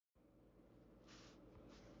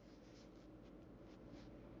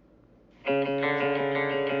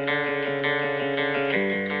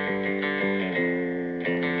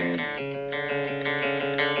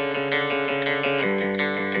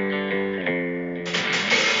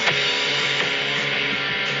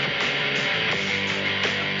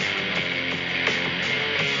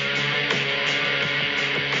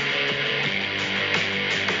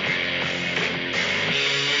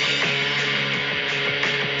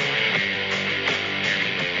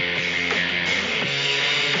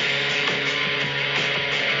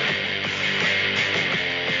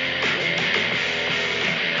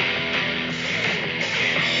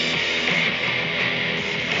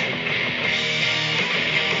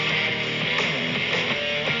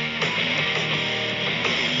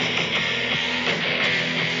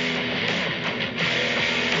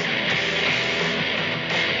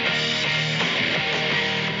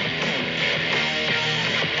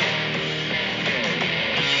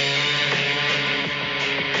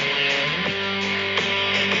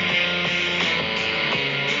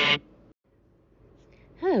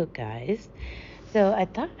Hello, guys. So I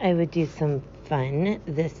thought I would do some fun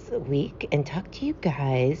this week and talk to you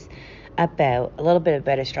guys about a little bit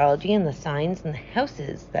about astrology and the signs and the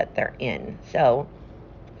houses that they're in. So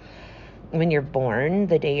when you're born,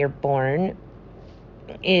 the day you're born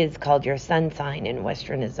is called your sun sign in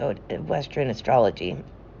Western astrology.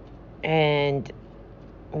 And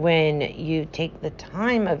when you take the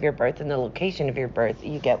time of your birth and the location of your birth,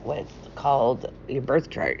 you get what's called your birth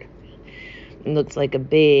chart. It looks like a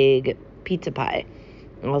big pizza pie,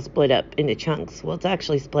 all split up into chunks. Well, it's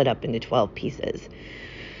actually split up into 12 pieces.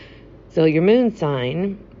 So your moon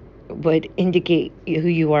sign would indicate who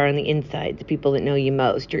you are on the inside, the people that know you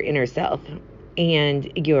most, your inner self.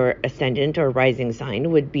 And your ascendant or rising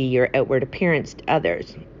sign would be your outward appearance to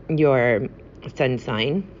others. Your sun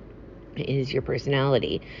sign is your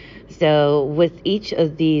personality. So with each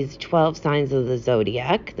of these 12 signs of the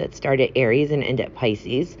zodiac that start at Aries and end at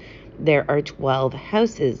Pisces, there are 12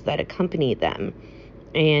 houses that accompany them.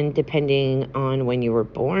 And depending on when you were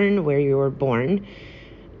born, where you were born,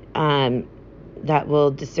 that will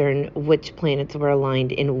discern which planets were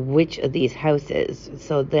aligned in which of these houses.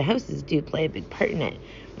 So the houses do play a big part in it.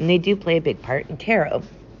 And they do play a big part in tarot.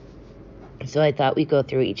 So I thought we'd go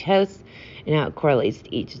through each house and how it correlates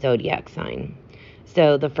to each zodiac sign.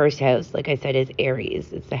 So the first house, like I said, is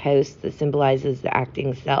Aries. It's the house that symbolizes the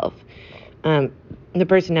acting self. The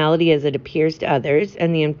personality as it appears to others,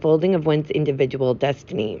 and the unfolding of one's individual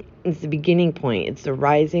destiny. It's the beginning point. It's the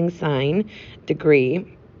rising sign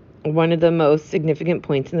degree, one of the most significant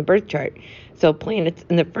points in the birth chart. So planets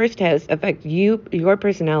in the first house affect your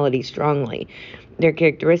personality strongly. Their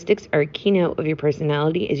characteristics are a keynote of your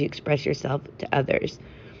personality as you express yourself to others.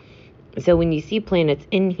 So when you see planets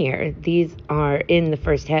in here, these are in the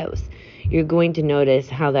first house. You're going to notice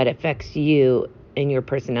how that affects you and your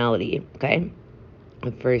personality, okay?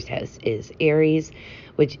 The first house is Aries,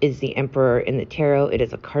 which is the emperor in the tarot. It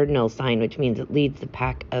is a cardinal sign, which means it leads the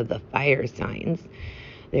pack of the fire signs.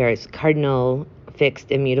 There's cardinal, fixed,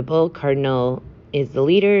 immutable. Cardinal is the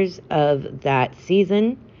leaders of that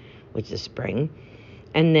season, which is spring.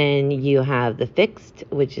 And then you have the fixed,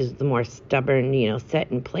 which is the more stubborn,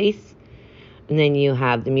 set in place. And then you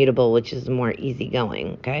have the mutable, which is more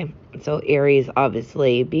easygoing, okay? So Aries,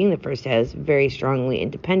 obviously, being the first house, very strongly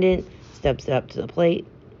independent, steps up to the plate,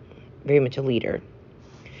 very much a leader.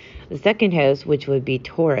 The second house, which would be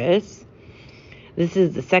Taurus, this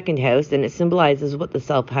is the second house, and it symbolizes what the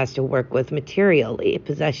self has to work with materially,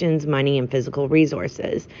 possessions, money, and physical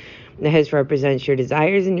resources. The house represents your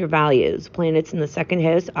desires and your values. Planets in the second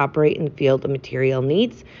house operate in the field of material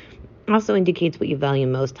needs, also indicates what you value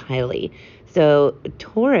most highly. So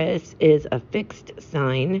Taurus is a fixed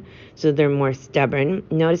sign, so they're more stubborn.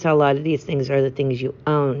 Notice how a lot of these things are the things you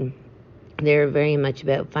own. They're very much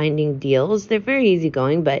about finding deals. They're very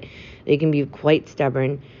easygoing, but they can be quite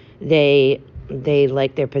stubborn. They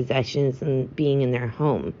like their possessions and being in their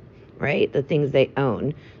home, right? The things they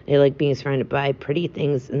own. They like being surrounded by pretty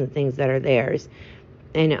things and the things that are theirs.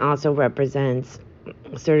 And it also represents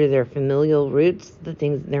sort of their familial roots, the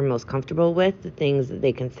things they're most comfortable with, the things that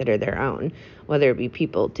they consider their own, whether it be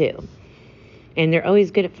people too. And they're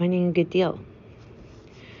always good at finding a good deal.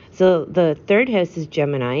 So the third house is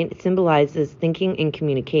Gemini. It symbolizes thinking and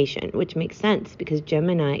communication, which makes sense because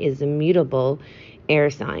Gemini is a mutable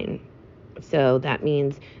air sign. So that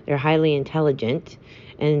means they're highly intelligent,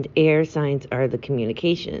 and air signs are the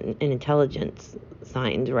communication and intelligence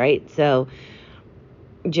signs, right? So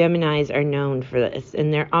Geminis are known for this,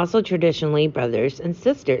 and they're also traditionally brothers and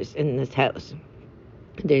sisters in this house.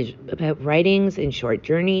 There's about writings and short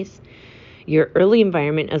journeys. Your early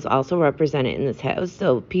environment is also represented in this house.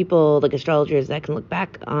 So people, like astrologers that can look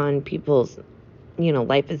back on people's,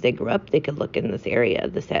 life as they grew up, they could look in this area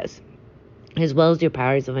of this house, as well as your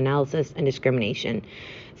powers of analysis and discrimination.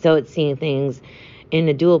 So it's seeing things in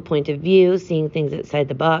a dual point of view, seeing things outside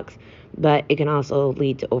the box, but it can also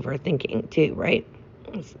lead to overthinking too, right?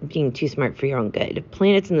 It's being too smart for your own good.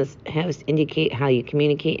 Planets in this house indicate how you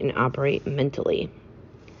communicate and operate mentally.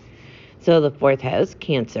 So the 4th house,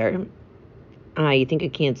 Cancer. You think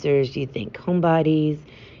of Cancers, you think homebodies,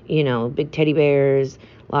 big teddy bears,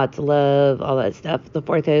 lots of love, all that stuff. The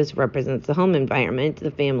 4th house represents the home environment,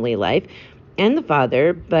 the family life, and the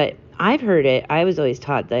father, but I was always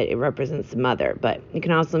taught that it represents the mother, but it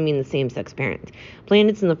can also mean the same-sex parent.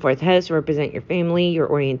 Planets in the 4th house represent your family, your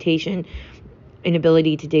orientation, an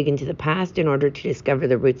ability to dig into the past in order to discover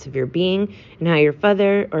the roots of your being and how your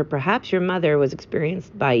father or perhaps your mother was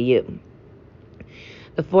experienced by you.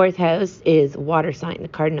 The 4th house is water sign, the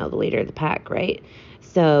cardinal, the leader of the pack, right?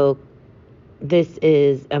 So this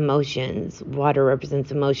is emotions. Water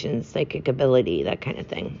represents emotions, psychic ability, that kind of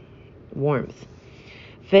thing. Warmth.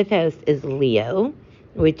 5th house is Leo,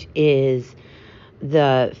 which is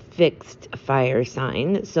the fixed fire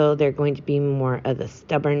sign. So they're going to be more of the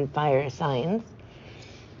stubborn fire signs.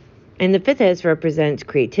 And the 5th house represents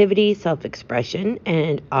creativity, self-expression,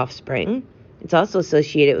 and offspring. It's also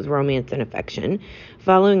associated with romance and affection.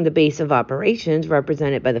 Following the base of operations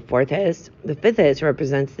represented by the 4th house, the 5th house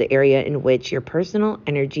represents the area in which your personal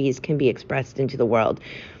energies can be expressed into the world,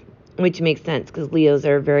 which makes sense because Leos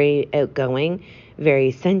are very outgoing,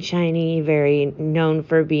 very sunshiny, very known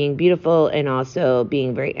for being beautiful and also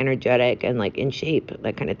being very energetic and like in shape,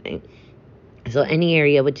 that kind of thing. So any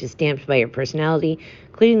area which is stamped by your personality,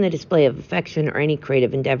 including the display of affection or any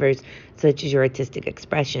creative endeavors, such as your artistic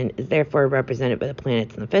expression, is therefore represented by the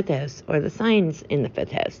planets in the 5th house or the signs in the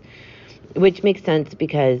 5th house, which makes sense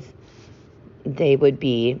because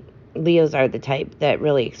Leos are the type that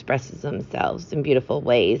really expresses themselves in beautiful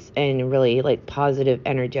ways and really like positive,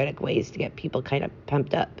 energetic ways to get people kind of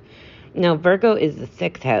pumped up. Now, Virgo is the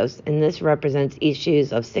 6th house, and this represents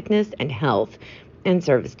issues of sickness and health and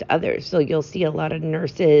service to others. So you'll see a lot of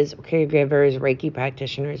nurses, caregivers, Reiki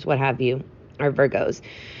practitioners, what have you, are Virgos.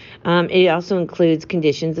 It also includes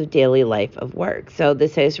conditions of daily life of work. So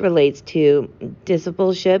this house relates to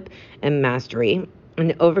discipleship and mastery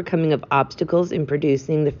and the overcoming of obstacles in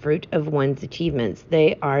producing the fruit of one's achievements.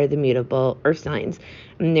 They are the mutable earth signs,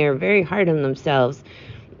 and they're very hard on themselves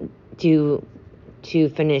to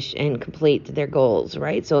finish and complete their goals,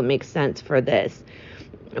 right? So it makes sense for this.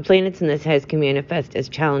 Planets in this house can manifest as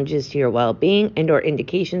challenges to your well-being and or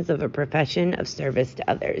indications of a profession of service to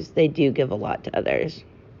others. They do give a lot to others.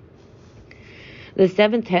 The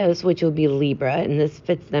 7th house, which will be Libra, and this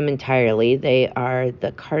fits them entirely. They are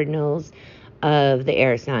the cardinals of the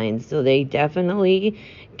air signs, so they definitely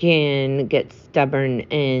can get stubborn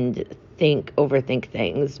and overthink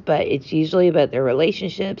things, but it's usually about their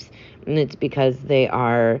relationships, and it's because they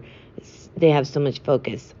have so much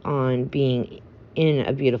focus on being in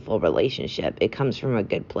a beautiful relationship. It comes from a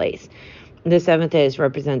good place. The 7th house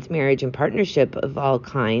represents marriage and partnership of all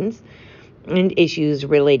kinds and issues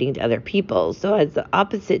relating to other people. So as the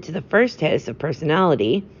opposite to the 1st house of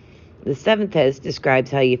personality, the 7th house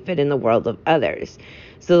describes how you fit in the world of others.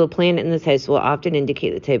 So the planet in this house will often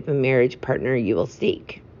indicate the type of marriage partner you will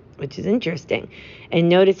seek, which is interesting. And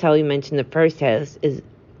notice how we mentioned the 1st house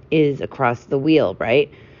is across the wheel,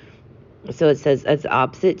 right? So it says as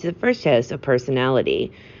opposite to the 1st house of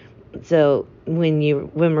personality. So when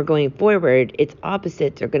we're going forward, its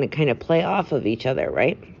opposites are going to kind of play off of each other,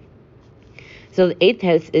 right? So the 8th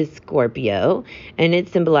house is Scorpio, and it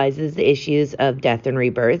symbolizes the issues of death and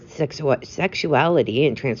rebirth, sexuality,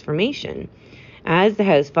 and transformation. As the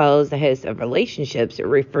house follows the house of relationships, it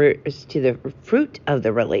refers to the fruit of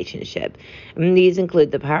the relationship. And these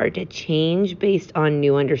include the power to change based on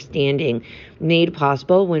new understanding made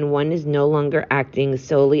possible when one is no longer acting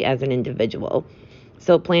solely as an individual.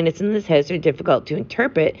 So planets in this house are difficult to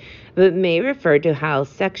interpret, but may refer to how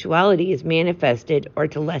sexuality is manifested or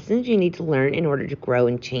to lessons you need to learn in order to grow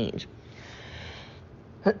and change.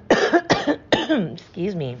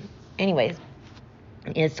 Excuse me. Anyways.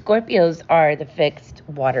 Yes, Scorpios are the fixed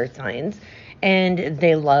water signs, and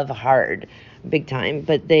they love hard, big time.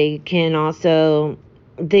 But they can also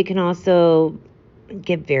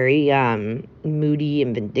get very moody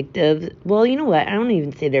and vindictive. Well, you know what? I don't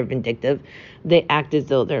even say they're vindictive. They act as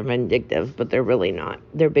though they're vindictive, but they're really not.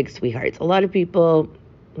 They're big sweethearts. A lot of people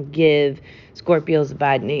give Scorpios a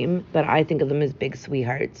bad name, but I think of them as big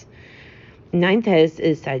sweethearts. Ninth house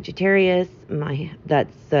is Sagittarius.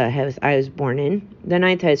 That's the house I was born in. The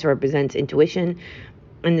ninth house represents intuition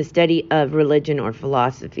and the study of religion or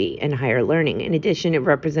philosophy and higher learning. In addition, it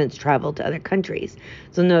represents travel to other countries.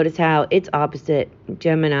 So notice how its opposite,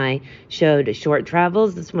 Gemini, showed short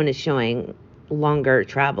travels. This one is showing longer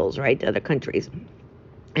travels, right, to other countries.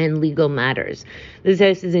 And legal matters. This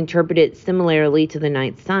house is interpreted similarly to the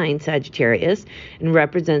ninth sign, Sagittarius, and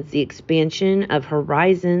represents the expansion of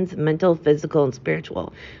horizons, mental, physical, and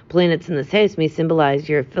spiritual. Planets in this house may symbolize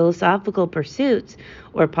your philosophical pursuits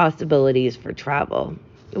or possibilities for travel,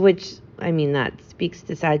 which, I mean, that speaks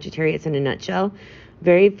to Sagittarius in a nutshell.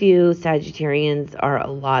 Very few Sagittarians are a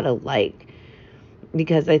lot alike,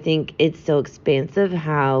 because I think it's so expansive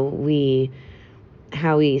how we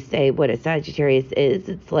say what a Sagittarius is.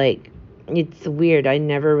 It's like, it's weird. I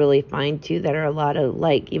never really find two that are a lot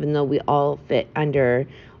alike, even though we all fit under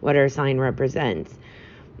what our sign represents.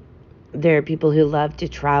 There are people who love to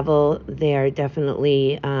travel. They are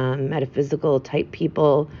definitely metaphysical type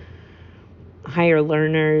people, higher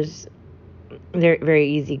learners. They're very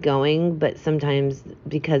easygoing, but sometimes,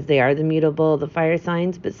 because they are the mutable, the fire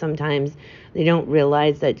signs, but sometimes they don't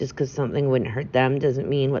realize that just because something wouldn't hurt them doesn't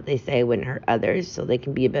mean what they say wouldn't hurt others, so they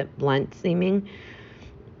can be a bit blunt seeming.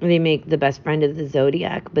 They make the best friend of the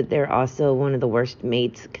zodiac, but they're also one of the worst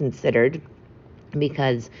mates considered,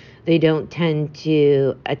 because they don't tend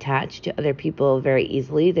to attach to other people very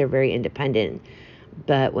easily. They're very independent,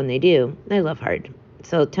 but when they do, they love hard.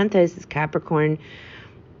 So 10th house is Capricorn.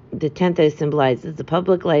 The 10th house symbolizes the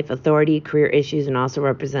public life, authority, career issues, and also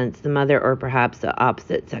represents the mother or perhaps the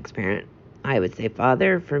opposite sex parent. I would say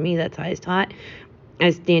father. For me, that's how I was taught.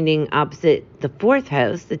 As standing opposite the 4th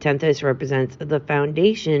house, the 10th house represents the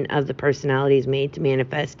foundation of the personalities made to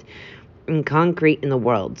manifest in concrete in the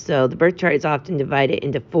world. So the birth chart is often divided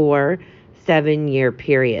into 4 7-year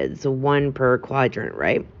periods, so one per quadrant,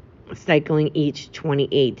 right? Cycling each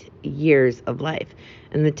 28 years of life.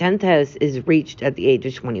 And the 10th house is reached at the age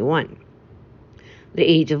of 21, the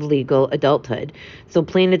age of legal adulthood. So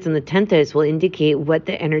planets in the 10th house will indicate what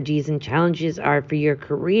the energies and challenges are for your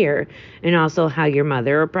career, and also how your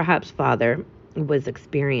mother or perhaps father was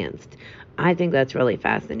experienced. I think that's really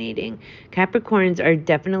fascinating. Capricorns are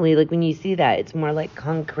definitely, like, when you see that, it's more like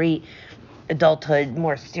concrete adulthood,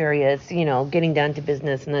 more serious, getting down to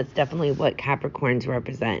business, and that's definitely what Capricorns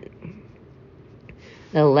represent.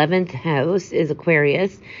 The 11th house is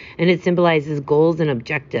Aquarius, and it symbolizes goals and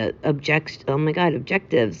objectives.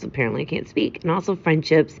 Apparently I can't speak. And also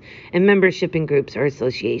friendships and membership in groups or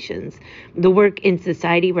associations. The work in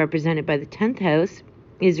society represented by the 10th house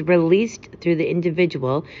is released through the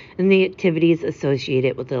individual and the activities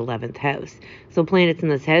associated with the 11th house. So planets in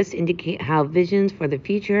this house indicate how visions for the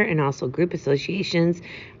future and also group associations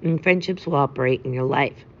and friendships will operate in your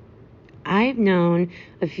life. I've known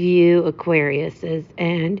a few Aquariuses,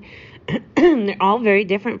 and they're all very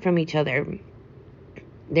different from each other.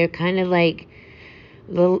 They're kind of like,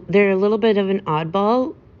 they're a little bit of an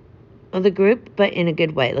oddball of the group, but in a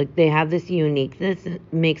good way. Like, they have this uniqueness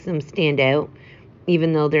that makes them stand out,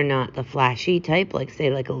 even though they're not the flashy type, like,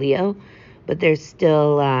 say, like a Leo. But they're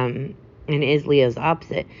still, and is Leo's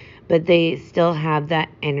opposite, but they still have that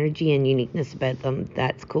energy and uniqueness about them.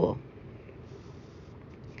 That's cool.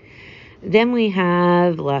 Then we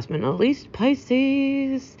have, last but not least,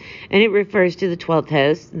 Pisces, and it refers to the 12th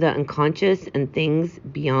house, the unconscious and things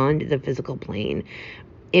beyond the physical plane.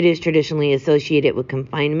 It is traditionally associated with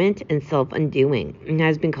confinement and self-undoing, and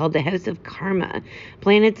has been called the house of karma.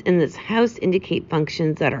 Planets in this house indicate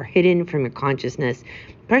functions that are hidden from your consciousness,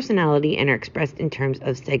 personality, and are expressed in terms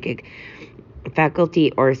of psychic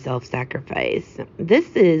faculty or self-sacrifice.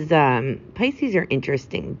 This is, Pisces are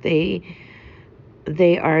interesting.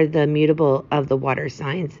 They are the mutable of the water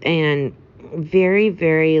signs, and very,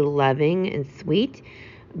 very loving and sweet,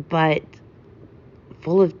 but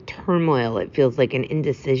full of turmoil. It feels like an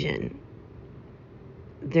indecision.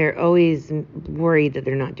 They're always worried that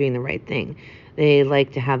they're not doing the right thing. They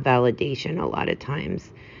like to have validation a lot of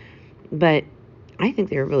times. But I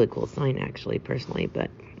think they're a really cool sign, actually, personally.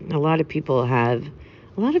 But a lot of people have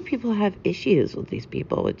issues with these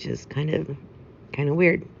people, which is kind of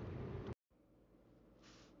weird.